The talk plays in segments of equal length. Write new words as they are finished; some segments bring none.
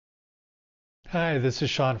Hi, this is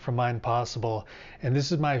Sean from Mind Possible, and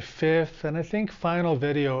this is my fifth and I think final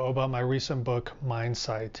video about my recent book,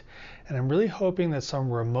 Mindsight. And I'm really hoping that some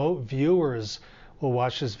remote viewers will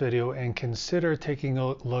watch this video and consider taking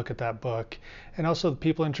a look at that book. And also the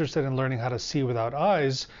people interested in learning how to see without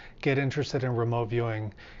eyes get interested in remote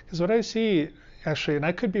viewing. Because what I see, actually, and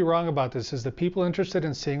I could be wrong about this, is that people interested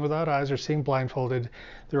in seeing without eyes or seeing blindfolded,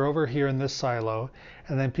 they're over here in this silo.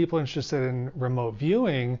 And then people interested in remote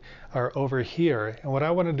viewing are over here. And what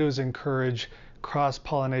I want to do is encourage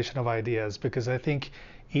cross-pollination of ideas, because I think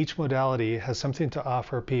each modality has something to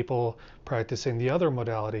offer people practicing the other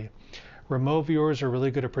modality. Remote viewers are really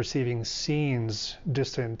good at perceiving scenes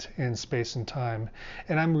distant in space and time.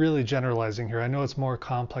 And I'm really generalizing here. I know it's more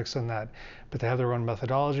complex than that, but they have their own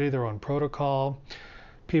methodology, their own protocol.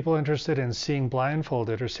 People interested in seeing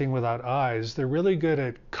blindfolded or seeing without eyes, they're really good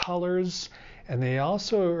at colors, and they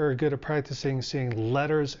also are good at practicing seeing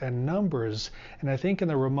letters and numbers. And I think in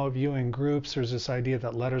the remote viewing groups, there's this idea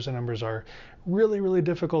that letters and numbers are really, really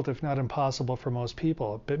difficult, if not impossible, for most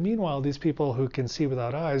people. But meanwhile, these people who can see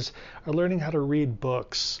without eyes are learning how to read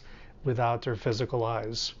books without their physical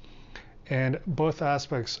eyes. And both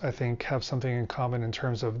aspects, I think, have something in common in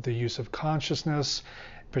terms of the use of consciousness,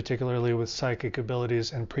 particularly with psychic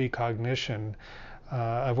abilities and precognition.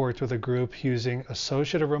 I've worked with a group using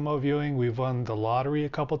associative remote viewing. We've won the lottery a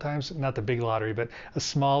couple times, not the big lottery, but a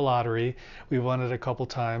small lottery. We've won it a couple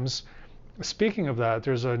times. Speaking of that,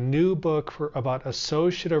 there's a new book about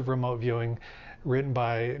associative remote viewing written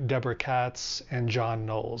by Deborah Katz and John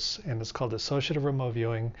Knowles, and it's called Associative Remote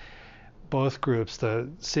Viewing. Both groups, the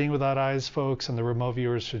Seeing Without Eyes folks and the remote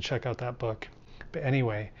viewers, should check out that book. But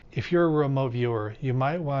anyway, if you're a remote viewer, you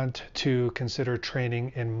might want to consider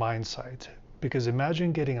training in Mindsight, because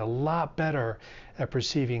imagine getting a lot better at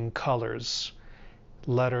perceiving colors,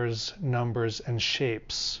 letters, numbers, and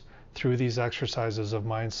shapes through these exercises of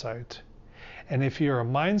Mindsight. And if you're a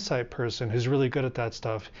Mindsight person who's really good at that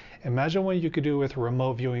stuff, imagine what you could do with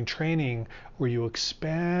remote viewing training, where you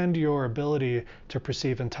expand your ability to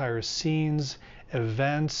perceive entire scenes,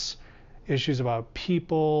 events, issues about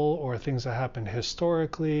people, or things that happened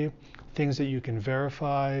historically, things that you can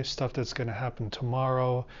verify, stuff that's going to happen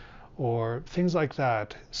tomorrow, or things like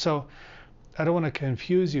that. So I don't want to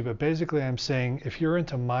confuse you, but basically I'm saying if you're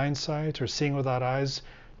into Mindsight or seeing without eyes,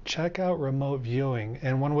 check out remote viewing.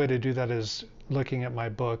 And one way to do that is looking at my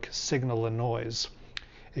book, Signal and Noise.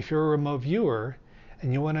 If you're a remote viewer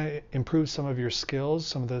and you want to improve some of your skills,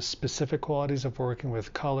 some of the specific qualities of working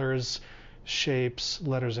with colors, shapes,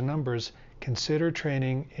 letters, and numbers, consider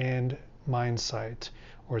training in Mindsight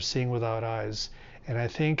or seeing without eyes. And I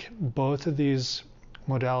think both of these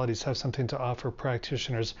modalities have something to offer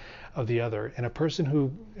practitioners of the other. And a person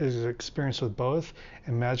who is experienced with both,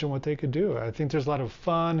 imagine what they could do. I think there's a lot of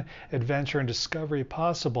fun, adventure, and discovery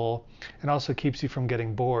possible, and also keeps you from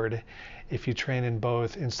getting bored if you train in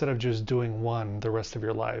both instead of just doing one the rest of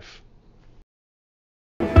your life.